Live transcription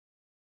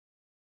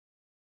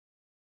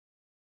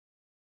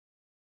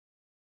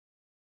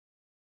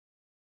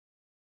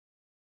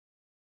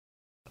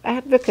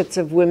Advocates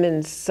of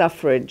women's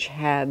suffrage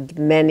had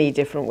many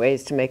different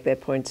ways to make their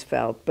points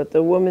felt, but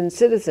the Woman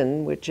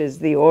Citizen, which is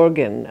the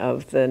organ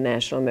of the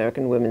National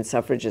American Women's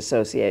Suffrage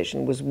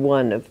Association, was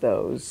one of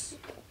those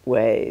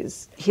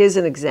ways. Here's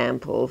an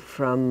example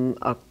from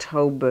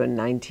October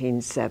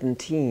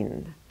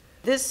 1917.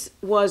 This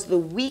was the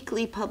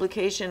weekly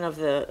publication of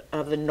the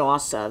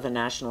NAWSA, the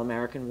National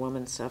American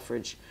Women's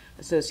Suffrage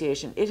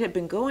Association. It had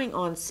been going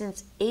on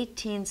since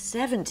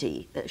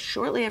 1870,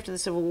 shortly after the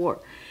Civil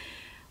War,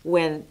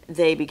 when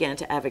they began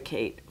to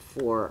advocate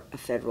for a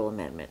federal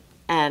amendment.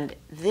 And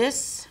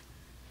this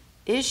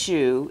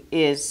issue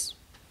is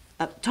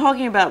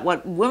talking about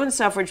what women's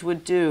suffrage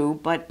would do,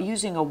 but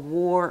using a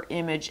war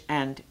image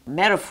and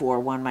metaphor,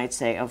 one might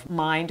say, of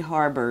mined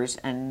harbors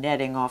and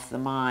netting off the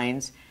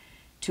mines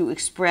to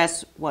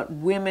express what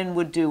women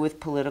would do with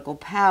political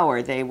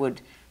power. They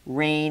would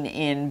rein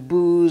in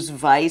booze,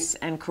 vice,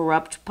 and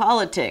corrupt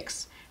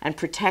politics and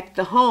protect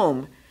the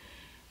home.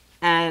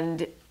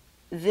 And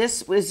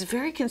this was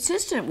very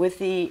consistent with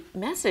the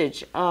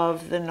message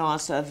of the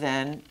NAWSA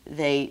then.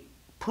 They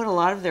put a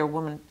lot of their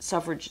women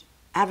suffrage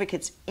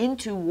advocates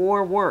into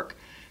war work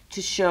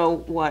to show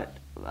what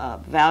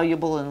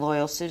valuable and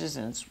loyal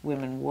citizens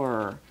women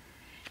were.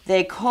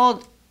 They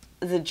called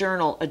the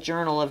journal a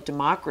journal of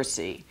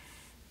democracy,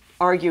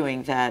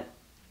 arguing that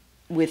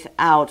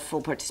without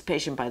full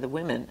participation by the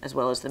women as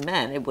well as the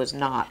men, it was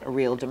not a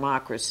real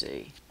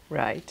democracy.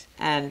 Right.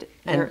 And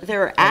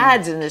there are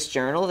ads in this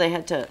journal. They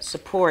had to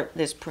support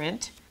this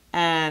print,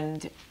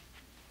 and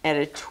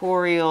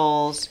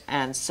editorials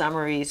and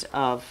summaries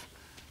of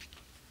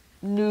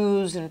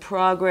news and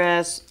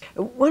progress.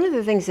 One of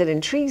the things that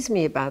intrigues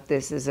me about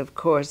this is, of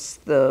course,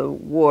 the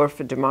war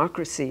for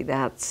democracy.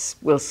 That's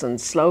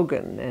Wilson's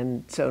slogan,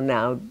 and so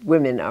now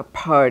women are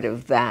part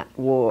of that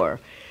war.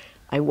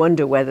 I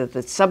wonder whether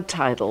the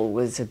subtitle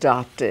was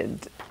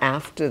adopted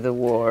after the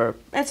war.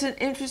 That's an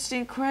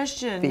interesting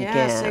question. Began.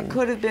 Yes, it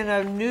could have been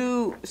a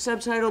new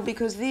subtitle,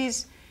 because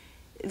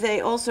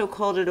they also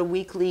called it a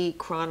weekly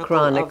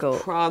chronicle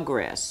of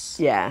progress.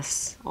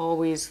 Yes.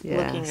 Always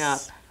Yes. looking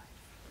up.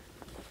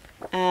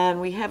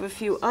 And we have a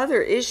few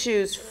other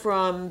issues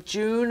from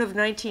June of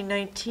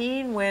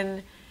 1919,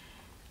 when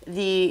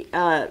the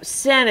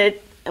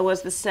Senate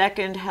was the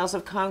second House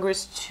of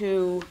Congress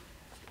to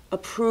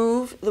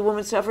approve the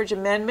women's suffrage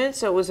amendment.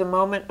 So it was a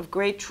moment of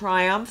great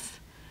triumph,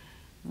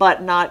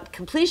 but not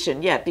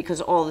completion yet, because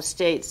all the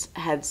states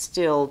had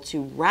still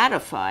to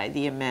ratify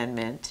the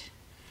amendment.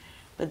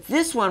 But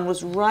this one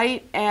was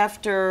right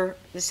after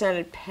the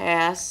Senate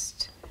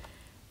passed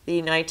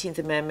the 19th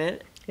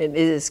Amendment. It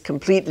is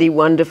completely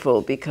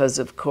wonderful because,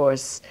 of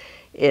course,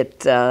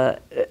 it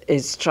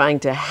is trying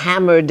to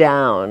hammer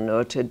down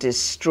or to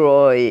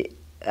destroy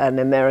an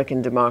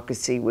American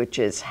democracy which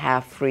is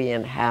half free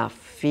and half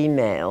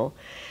female.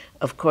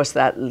 Of course,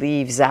 that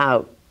leaves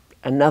out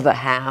another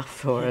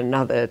half or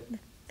another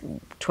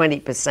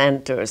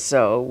 20% or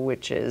so,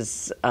 which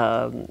is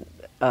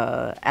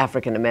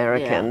African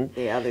American,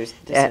 the others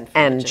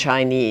and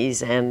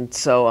Chinese and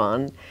so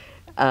on.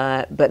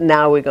 But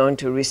now we're going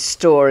to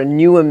restore a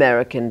new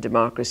American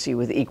democracy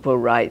with equal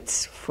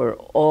rights for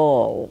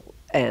all.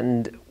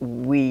 And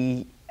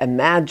we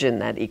imagine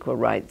that equal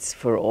rights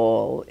for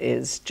all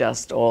is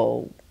just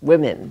all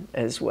women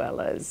as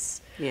well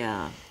as.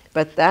 Yeah.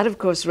 But that, of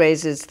course,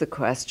 raises the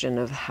question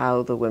of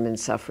how the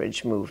women's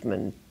suffrage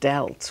movement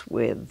dealt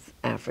with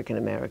African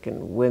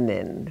American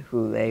women,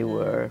 who they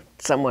were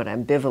somewhat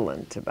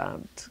ambivalent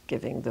about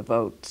giving the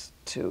vote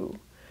to.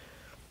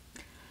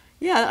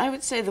 Yeah, I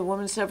would say the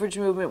women's suffrage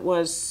movement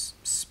was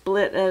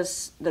split,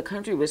 as the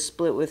country was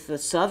split, with the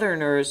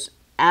Southerners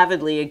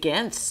avidly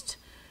against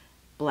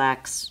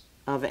blacks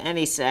of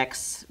any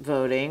sex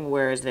voting,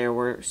 whereas there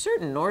were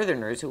certain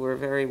Northerners who were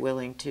very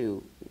willing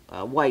to,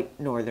 white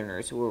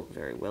Northerners who were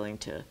very willing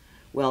to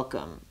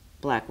welcome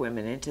black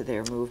women into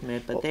their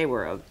movement, but they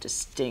were a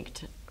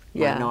distinct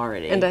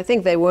minority. And I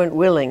think they weren't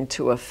willing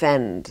to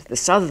offend the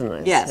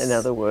Southerners. Yes, in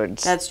other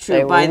words, that's true.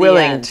 They By were the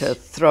willing end. to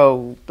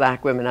throw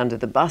black women under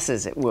the bus,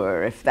 as it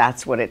were, if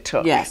that's what it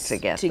took to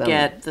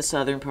get the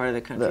southern part of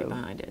the country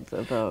behind it.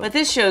 the vote. But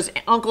this shows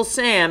Uncle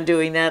Sam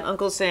doing that.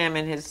 Uncle Sam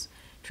in his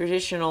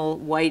traditional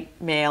white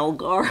male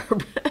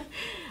garb.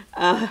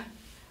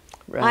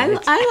 Right.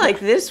 I like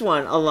this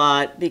one a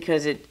lot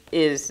because it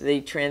is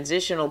the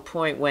transitional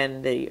point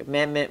when the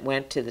amendment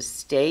went to the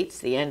states,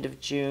 the end of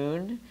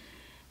June,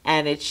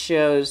 and it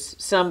shows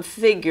some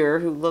figure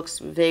who looks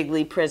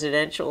vaguely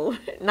presidential,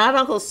 not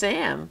Uncle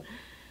Sam,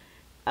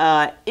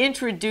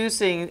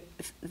 introducing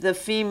the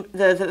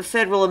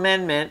federal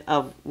amendment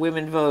of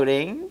women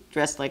voting,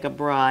 dressed like a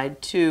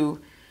bride, to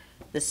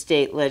the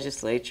state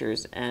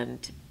legislatures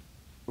and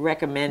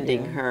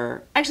recommending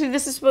her. Actually,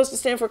 this is supposed to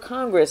stand for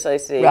Congress, I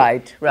see.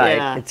 Right.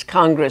 Yeah. It's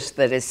Congress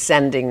that is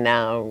sending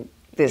now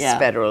this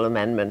federal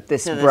amendment,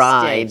 this To the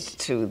bride state.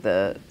 to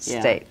the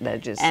state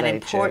legislature. An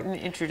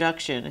important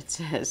introduction, it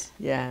says.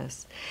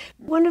 Yes.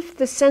 One of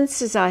the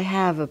senses I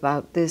have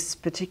about this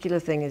particular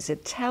thing is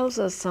it tells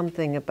us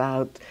something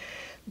about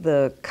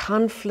the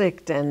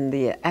conflict and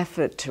the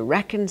effort to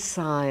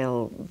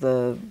reconcile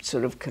the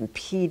sort of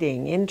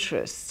competing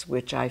interests,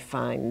 which I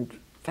find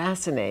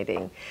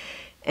fascinating.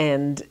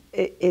 And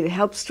it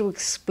helps to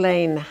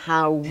explain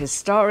how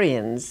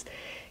historians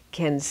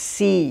can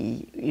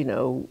see, you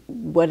know,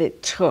 what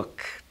it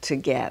took to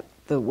get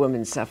the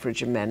women's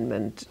suffrage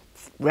amendment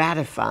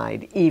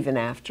ratified even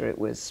after it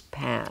was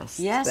passed.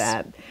 Yes,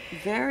 that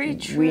very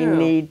true. We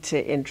need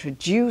to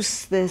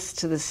introduce this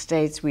to the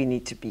states. We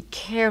need to be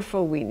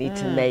careful. We need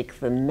to make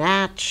the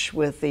match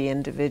with the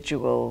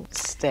individual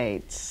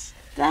states.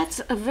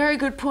 That's a very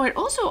good point.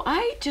 Also,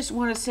 I just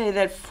want to say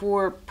that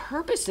for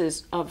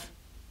purposes of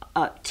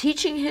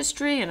teaching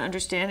history and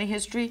understanding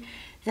history,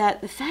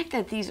 that the fact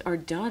that these are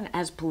done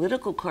as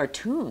political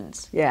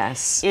cartoons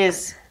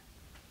is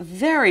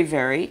very,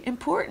 very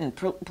important.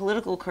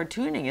 Political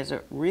cartooning is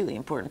a really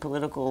important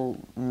political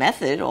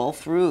method all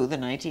through the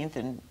 19th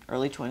and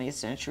early 20th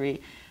century,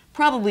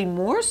 probably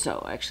more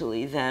so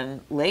actually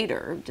than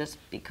later, just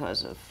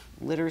because of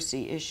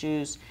literacy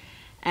issues.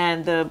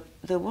 And the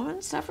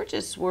women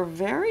suffragists were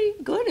very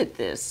good at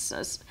this.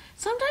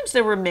 Sometimes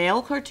there were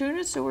male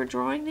cartoonists who were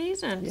drawing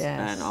these, and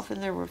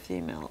often there were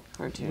female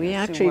cartoonists. We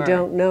actually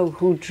don't know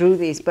who drew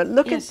these, but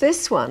look at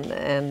this one,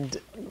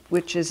 and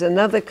which is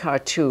another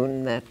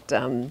cartoon that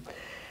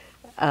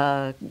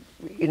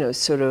you know,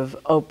 sort of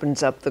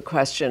opens up the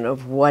question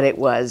of what it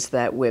was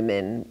that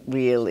women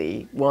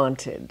really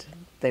wanted.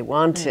 They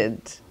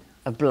wanted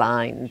a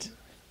blind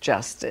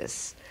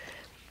justice.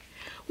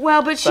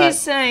 Well, but she's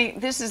saying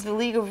this is the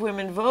League of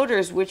Women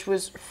Voters, which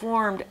was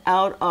formed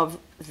out of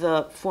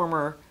the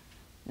former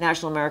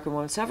National American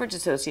Woman Suffrage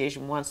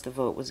Association once the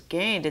vote was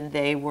gained, and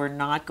they were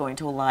not going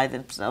to ally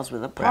themselves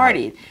with a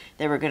party. Right.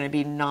 They were going to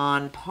be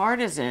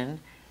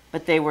nonpartisan,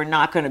 but they were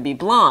not going to be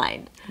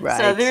blind.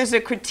 Right. So there's a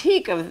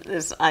critique of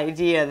this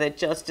idea that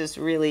justice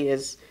really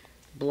is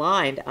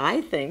blind,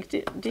 I think.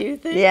 Do you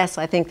think? Yes,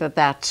 I think that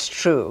that's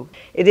true.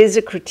 It is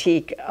a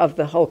critique of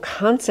the whole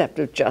concept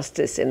of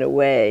justice in a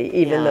way,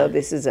 even though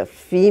this is a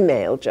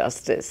female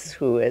justice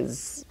who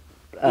is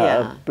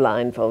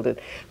blindfolded.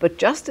 But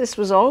justice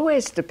was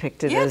always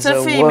depicted as a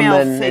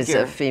woman, figure.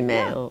 As a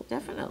female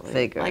definitely.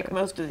 figure. Like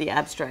most of the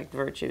abstract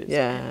virtues.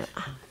 Yeah.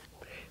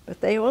 But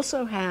they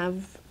also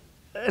have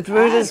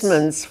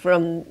advertisements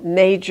from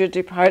major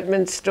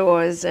department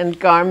stores and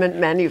garment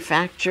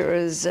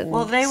manufacturers and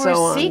well, they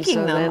were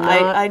seeking them.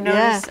 I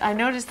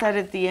noticed that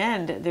at the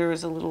end there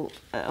was a little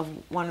of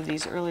one of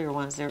these earlier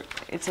ones. There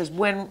it says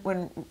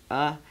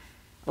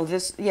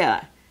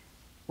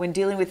when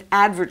dealing with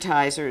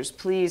advertisers,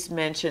 please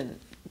mention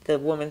the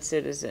woman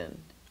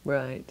citizen.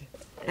 Right.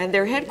 And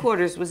their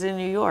headquarters was in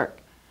New York,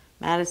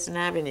 Madison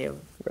Avenue.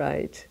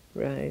 Right.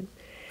 Right.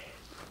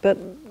 But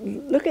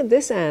look at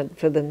this ad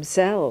for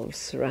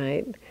themselves,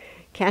 right?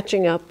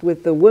 Catching up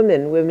with the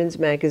women, women's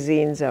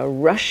magazines are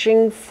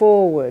rushing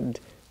forward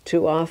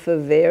to offer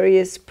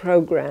various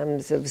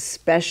programs of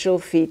special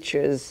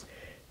features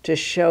to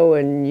show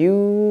a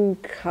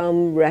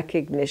new-come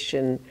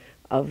recognition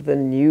of the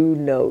new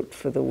note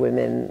for the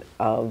women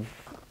of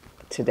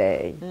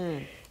today.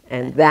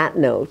 And that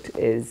note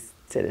is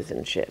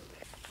citizenship.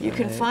 You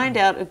can find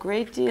out a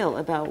great deal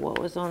about what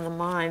was on the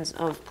minds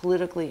of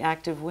politically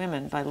active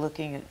women by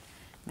looking at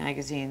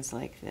magazines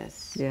like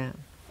this. Yeah,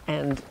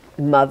 and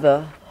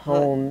mother,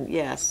 home,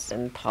 yes,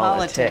 and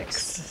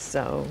politics.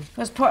 So it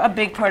was a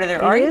big part of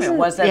their argument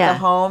was that the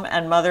home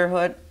and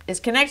motherhood is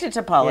connected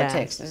to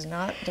politics, is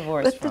not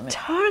divorced from it. But the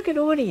target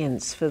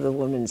audience for the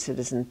woman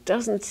citizen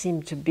doesn't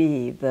seem to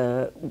be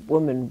the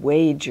woman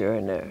wage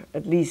earner,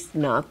 at least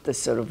not the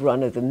sort of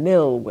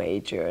run-of-the-mill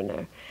wage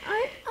earner.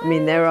 I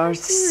mean, there are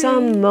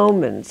some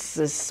moments,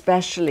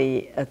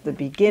 especially at the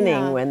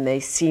beginning, when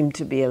they seem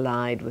to be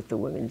allied with the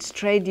Women's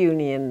Trade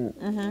Union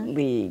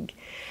League.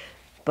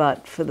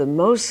 But for the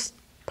most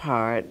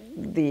part,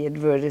 the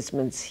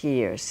advertisements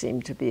here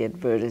seem to be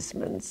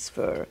advertisements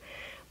for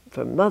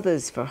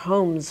mothers, for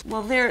homes.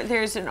 Well,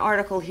 there's an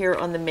article here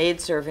on the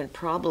maidservant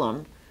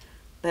problem,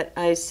 but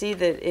I see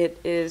that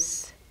it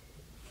is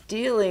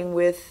dealing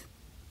with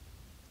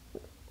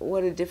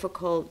what a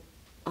difficult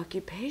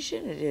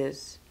occupation it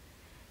is,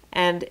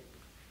 and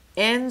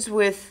ends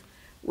with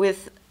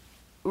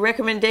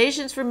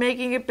recommendations for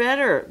making it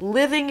better.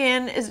 Living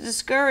in is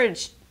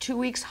discouraged, 2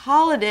 weeks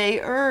holiday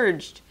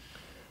urged,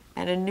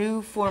 and a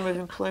new form of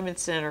employment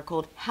center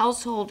called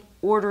Household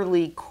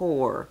Orderly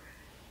Corps.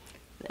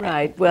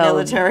 Right, well,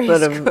 military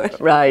is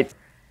good. Right.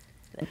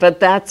 But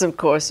that's, of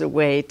course, a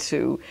way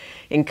to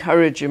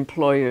encourage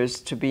employers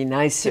to be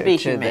nicer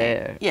to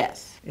their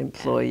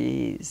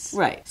employees.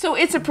 Right. So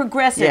it's a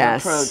progressive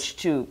approach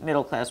to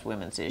middle-class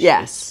women's issues.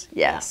 Yes,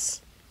 yes.